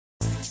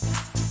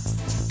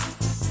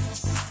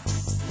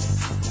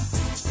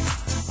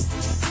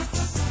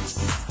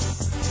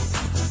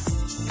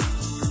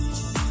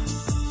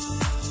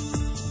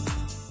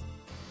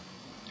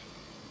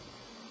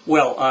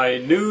Well, I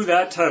knew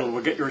that title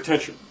would get your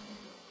attention.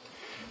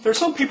 There are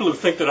some people who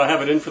think that I have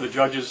it in for the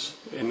judges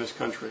in this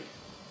country.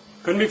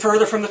 Couldn't be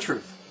further from the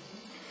truth.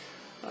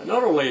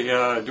 Not only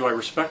do I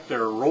respect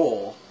their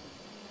role,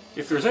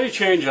 if there's any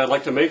change I'd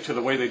like to make to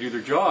the way they do their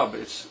job,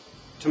 it's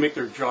to make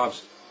their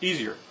jobs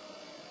easier.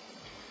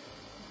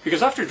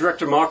 Because after direct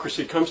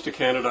democracy comes to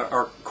Canada,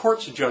 our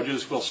courts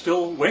judges will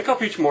still wake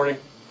up each morning,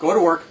 go to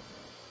work,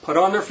 put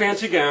on their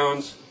fancy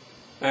gowns,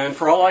 and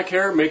for all I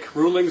care, make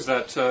rulings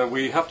that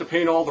we have to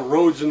paint all the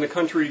roads in the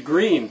country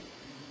green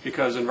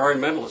because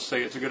environmentalists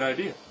say it's a good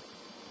idea.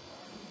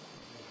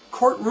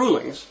 Court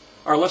rulings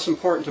are less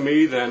important to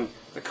me than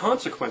the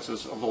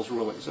consequences of those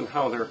rulings and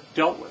how they're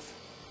dealt with.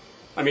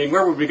 I mean,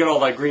 where would we get all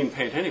that green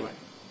paint anyway?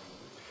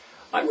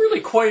 I'm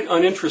really quite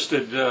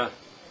uninterested,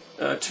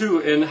 too,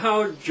 in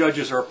how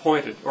judges are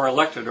appointed or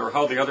elected or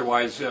how they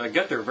otherwise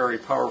get their very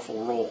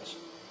powerful roles.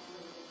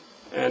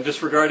 And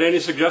disregard any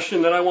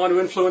suggestion that I want to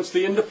influence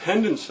the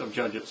independence of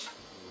judges.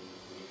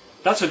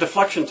 That's a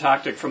deflection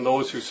tactic from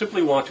those who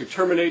simply want to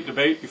terminate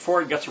debate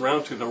before it gets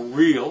around to the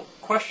real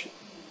question.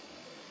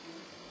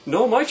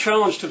 No, my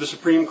challenge to the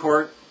Supreme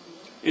Court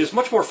is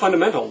much more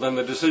fundamental than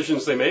the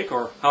decisions they make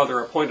or how they're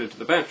appointed to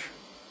the bench.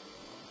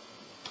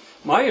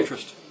 My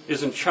interest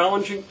is in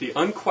challenging the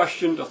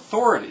unquestioned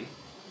authority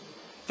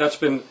that's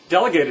been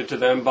delegated to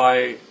them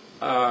by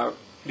the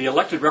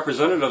elected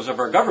representatives of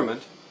our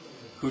government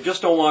who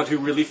just don't want to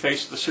really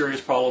face the serious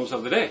problems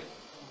of the day.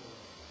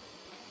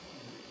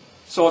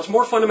 So it's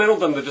more fundamental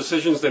than the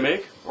decisions they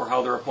make or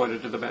how they're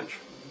appointed to the bench.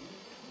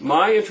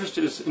 My interest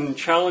is in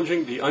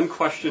challenging the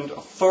unquestioned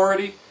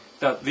authority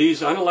that these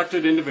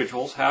unelected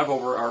individuals have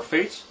over our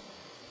fates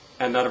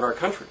and that of our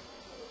country.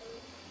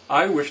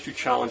 I wish to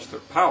challenge their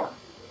power.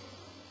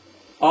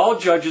 All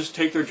judges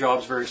take their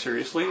jobs very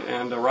seriously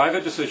and arrive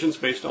at decisions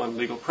based on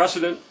legal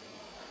precedent,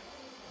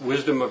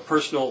 wisdom of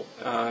personal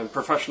and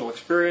professional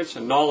experience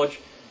and knowledge,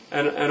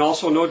 and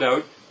also, no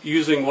doubt,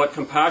 using what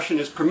compassion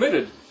is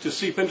permitted to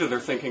seep into their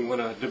thinking when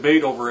a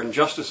debate over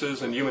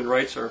injustices and human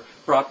rights are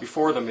brought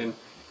before them in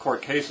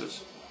court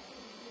cases.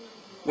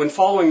 When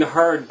following the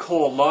hard,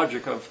 cold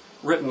logic of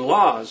written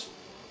laws,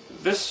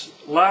 this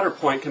latter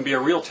point can be a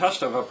real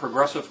test of a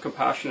progressive,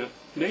 compassionate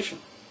nation.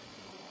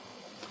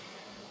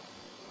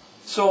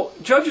 So,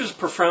 judges'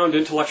 profound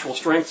intellectual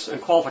strengths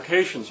and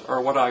qualifications are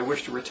what I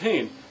wish to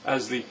retain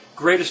as the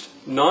greatest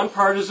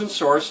nonpartisan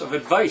source of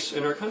advice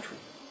in our country.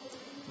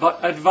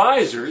 But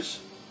advisors,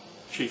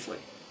 chiefly.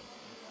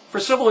 For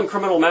civil and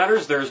criminal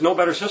matters, there is no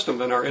better system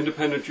than our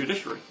independent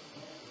judiciary.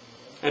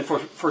 And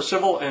for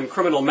civil and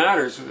criminal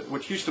matters,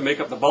 which used to make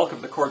up the bulk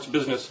of the court's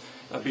business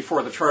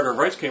before the Charter of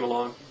Rights came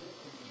along,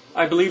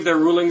 I believe their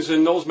rulings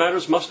in those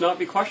matters must not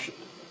be questioned.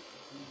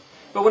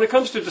 But when it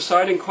comes to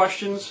deciding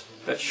questions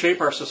that shape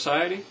our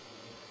society,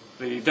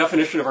 the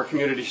definition of our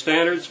community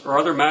standards, or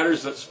other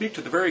matters that speak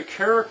to the very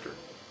character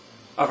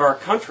of our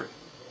country,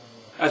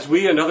 as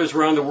we and others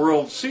around the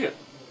world see it,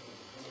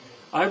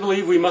 I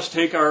believe we must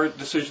take our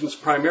decisions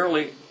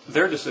primarily,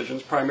 their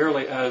decisions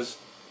primarily as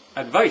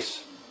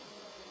advice.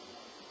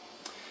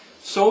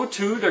 So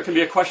too, there can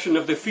be a question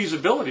of the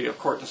feasibility of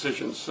court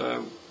decisions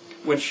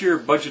when sheer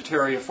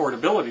budgetary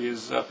affordability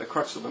is at the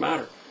crux of the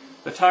matter.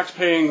 The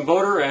tax-paying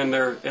voter and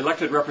their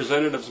elected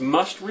representatives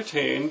must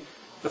retain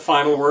the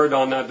final word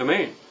on that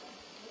domain.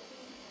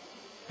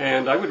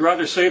 And I would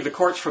rather save the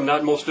courts from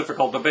that most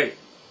difficult debate,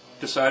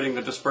 deciding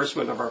the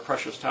disbursement of our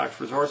precious tax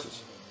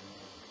resources.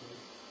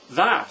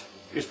 That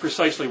is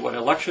precisely what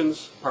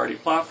elections, party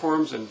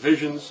platforms, and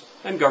visions,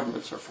 and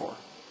governments are for.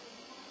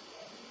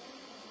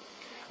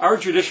 Our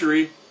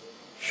judiciary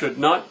should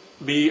not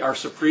be our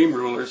supreme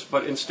rulers,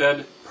 but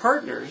instead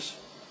partners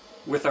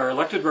with our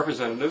elected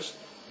representatives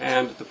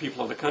and the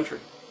people of the country.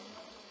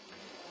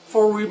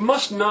 For we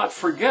must not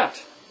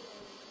forget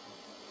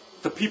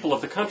the people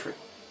of the country.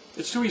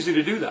 It's too easy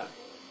to do that.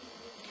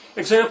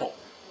 Example,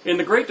 in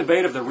the great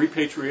debate of the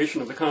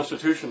repatriation of the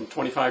Constitution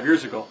 25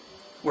 years ago,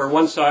 where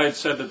one side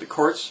said that the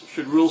courts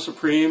should rule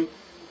supreme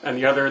and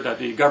the other that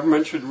the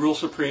government should rule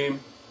supreme,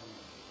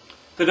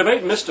 the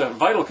debate missed a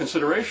vital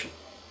consideration.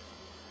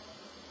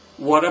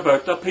 What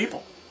about the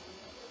people?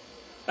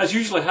 As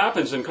usually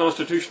happens in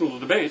constitutional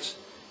debates,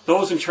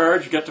 those in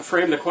charge get to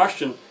frame the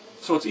question,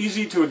 so it's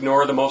easy to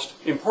ignore the most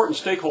important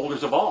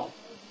stakeholders of all.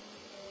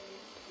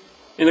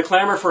 In the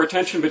clamor for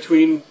attention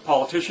between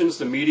politicians,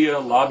 the media,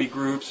 lobby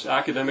groups,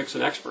 academics,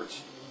 and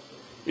experts,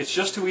 it's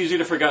just too easy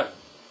to forget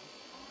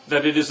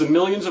that it is the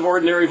millions of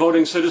ordinary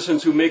voting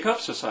citizens who make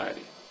up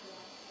society.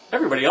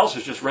 Everybody else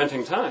is just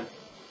renting time.